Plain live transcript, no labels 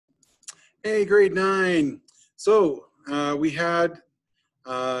Hey, grade 9. So we had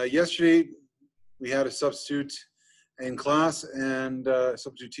yesterday we had a substitute in class and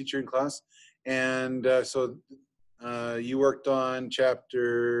substitute teacher in class, and you worked on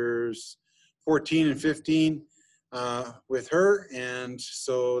chapters 14 and 15 with her, and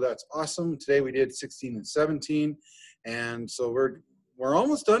so that's awesome. Today we did 16 and 17, and so we're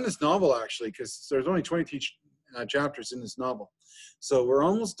almost done this novel actually, because there's only 20 chapters in this novel, so we're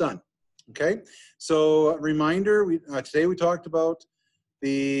almost done. Okay, so reminder, today we talked about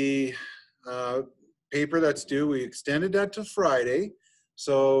the paper that's due. We extended that to Friday.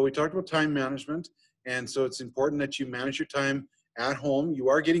 So we talked about time management. And so it's important that you manage your time at home. You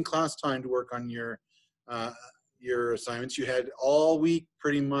are getting class time to work on your assignments. You had all week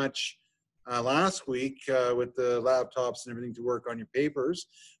pretty much last week with the laptops and everything to work on your papers.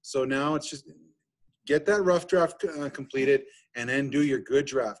 So now it's just get that rough draft completed and then do your good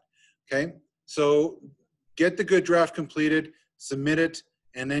draft. Okay, so get the good draft completed, submit it,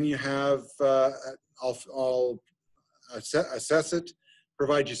 and then you have, I'll assess it,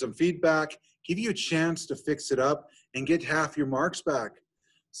 provide you some feedback, give you a chance to fix it up, and get half your marks back.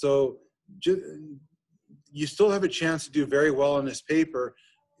 So you still have a chance to do very well on this paper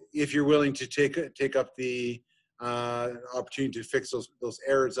if you're willing to take up the opportunity to fix those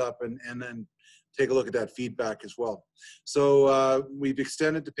errors up and then take a look at that feedback as well. So we've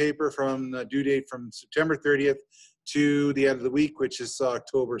extended the paper from the due date from September 30th to the end of the week, which is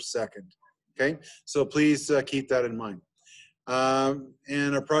October 2nd. Okay, so please keep that in mind.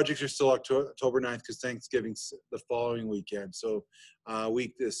 And our projects are still October 9th because Thanksgiving's the following weekend. So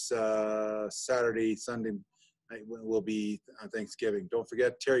this Saturday, Sunday will be Thanksgiving. Don't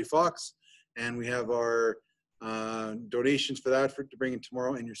forget Terry Fox, and we have our donations for that to bring in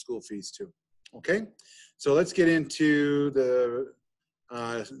tomorrow, and your school fees too. Okay, so let's get into the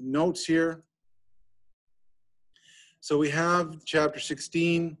notes here. So we have chapter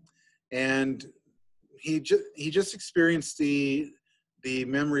 16, and he just experienced the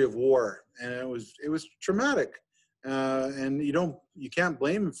memory of war, and it was traumatic, and you can't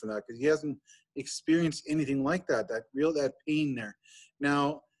blame him for that because he hasn't experienced anything like that pain there.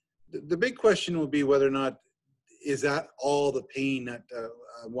 Now, the big question will be whether or not is that all the pain that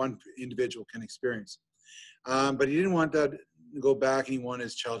one individual can experience. But he didn't want that to go back, and he wanted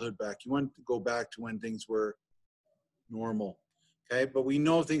his childhood back. He wanted to go back to when things were normal. Okay, but we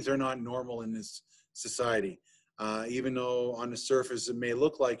know things are not normal in this society, even though on the surface it may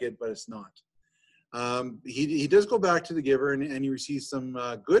look like it, but it's not. He does go back to the giver, and he receives some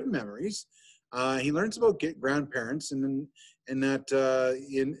good memories. He learns about grandparents, and that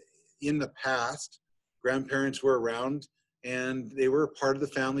in the past, grandparents were around and they were part of the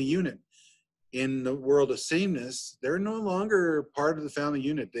family unit. In the world of sameness, they're no longer part of the family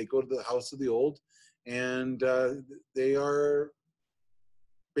unit. They go to the house of the old, and they are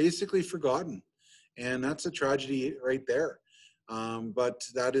basically forgotten. And that's a tragedy right there. But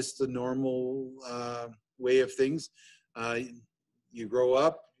that is the normal way of things. You grow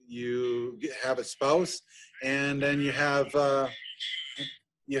up, you have a spouse, and then you have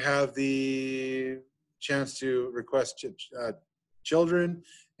the chance to request children,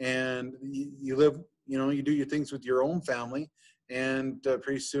 and you live, you do your things with your own family, and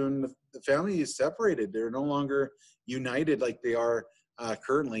pretty soon the family is separated. They're no longer united like they are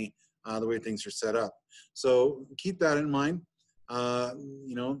currently, the way things are set up. So keep that in mind.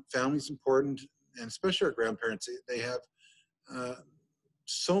 Family's important, and especially our grandparents. They have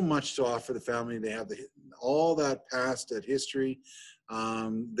so much to offer the family. They have all that past, that history.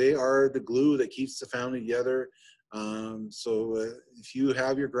 They are the glue that keeps the family together. So if you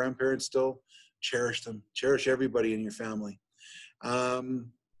have your grandparents still, cherish them. Cherish everybody in your family.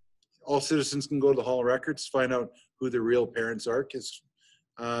 All citizens can go to the Hall of Records, find out who their real parents are, because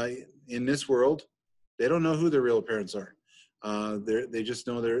in this world, they don't know who their real parents are. They just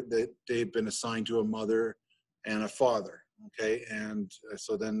know that they've been assigned to a mother and a father. Okay, and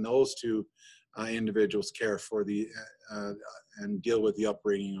so then those two individuals care for and deal with the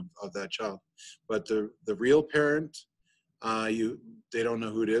upbringing of that child. But the real parent, they don't know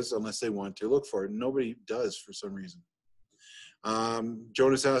who it is unless they want to look for it. Nobody does for some reason.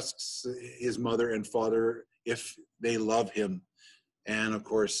 Jonas asks his mother and father if they love him, and of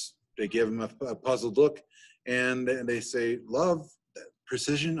course they give him a puzzled look, and they say, "Love,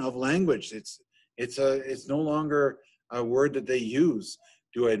 precision of language. It's no longer a word that they use.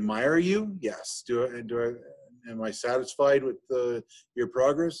 Do I admire you? Yes. Am I satisfied with your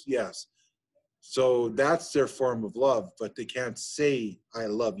progress? Yes." So that's their form of love, but they can't say "I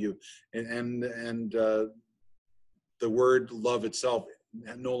love you," and the word love itself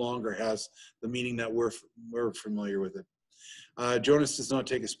no longer has the meaning that we're familiar with it. Jonas does not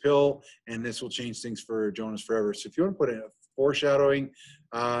take his pill, and this will change things for Jonas forever. So if you want to put a foreshadowing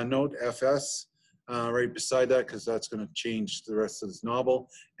note, FS, right beside that, because that's going to change the rest of this novel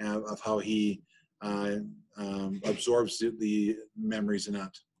of how he absorbs the memories in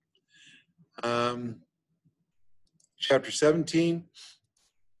that. Chapter 17.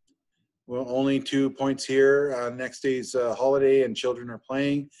 Well, only 2 points here. Next day's holiday and children are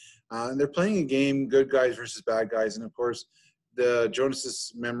playing. And they're playing a game, good guys versus bad guys. And of course, the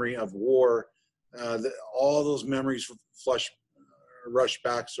Jonas's memory of war, all those memories rush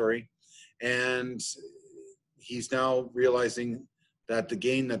back, and he's now realizing that the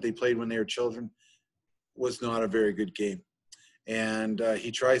game that they played when they were children was not a very good game. And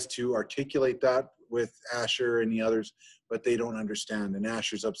he tries to articulate that with Asher and the others, but they don't understand. And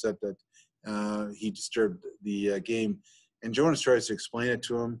Asher's upset that he disturbed the game. And Jonas tries to explain it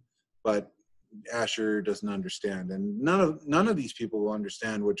to him, but Asher doesn't understand. And none of these people will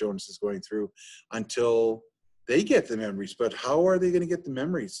understand what Jonas is going through until they get the memories. But how are they going to get the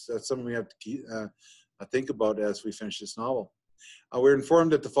memories? That's something we have to think about as we finish this novel. We're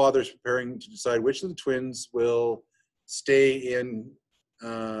informed that the father is preparing to decide which of the twins will stay in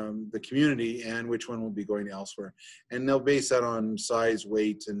the community and which one will be going elsewhere. And they'll base that on size,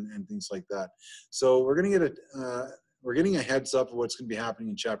 weight, and things like that. So we're going to get we're getting a heads up of what's going to be happening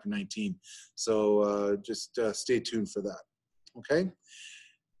in chapter 19. So just stay tuned for that. Okay.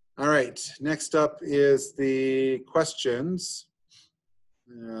 All right. Next up is the questions.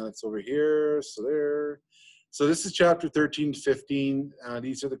 That's over here. So there. So this is chapter 13 to 15.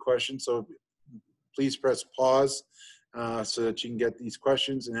 These are the questions. So please press pause so that you can get these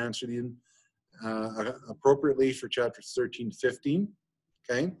questions and answer them appropriately for chapters 13 to 15.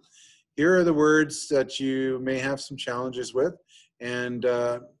 Okay. Here are the words that you may have some challenges with, and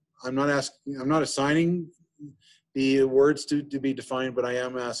I'm not assigning the words to be defined, but I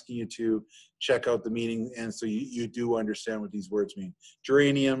am asking you to check out the meaning, and so you do understand what these words mean.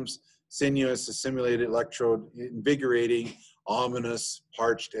 Geraniums, sinuous, assimilated, electrode, invigorating, ominous,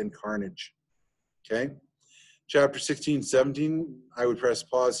 parched, and carnage. Okay. Chapter 16, 17, I would press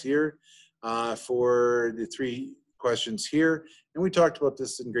pause here for the 3 questions here. And we talked about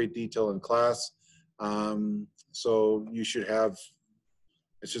this in great detail in class. So you should have,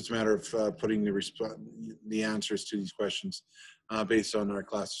 it's just a matter of putting the answers to these questions based on our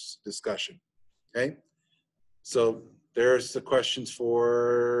class discussion. Okay. So there's the questions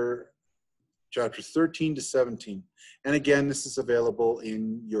for chapters 13 to 17. And again, this is available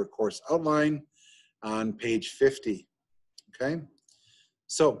in your course outline on page 50. Okay.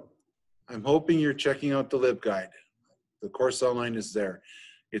 So I'm hoping you're checking out the LibGuide. The course outline is there.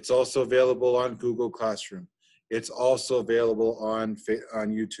 It's also available on Google Classroom. It's also available on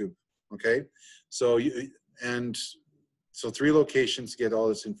YouTube. Okay, so 3 locations to get all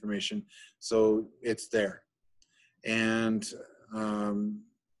this information. So it's there. And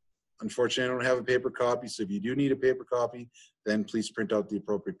unfortunately, I don't have a paper copy. So if you do need a paper copy, then please print out the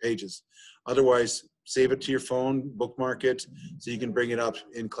appropriate pages. Otherwise, save it to your phone, bookmark it, so you can bring it up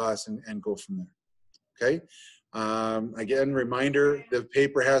in class and go from there. Okay. Again, reminder, the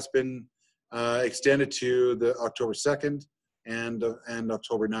paper has been extended to the October 2nd and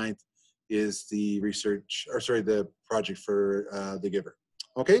October 9th is the the project for the Giver.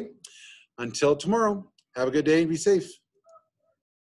 Okay, until tomorrow, have a good day and be safe.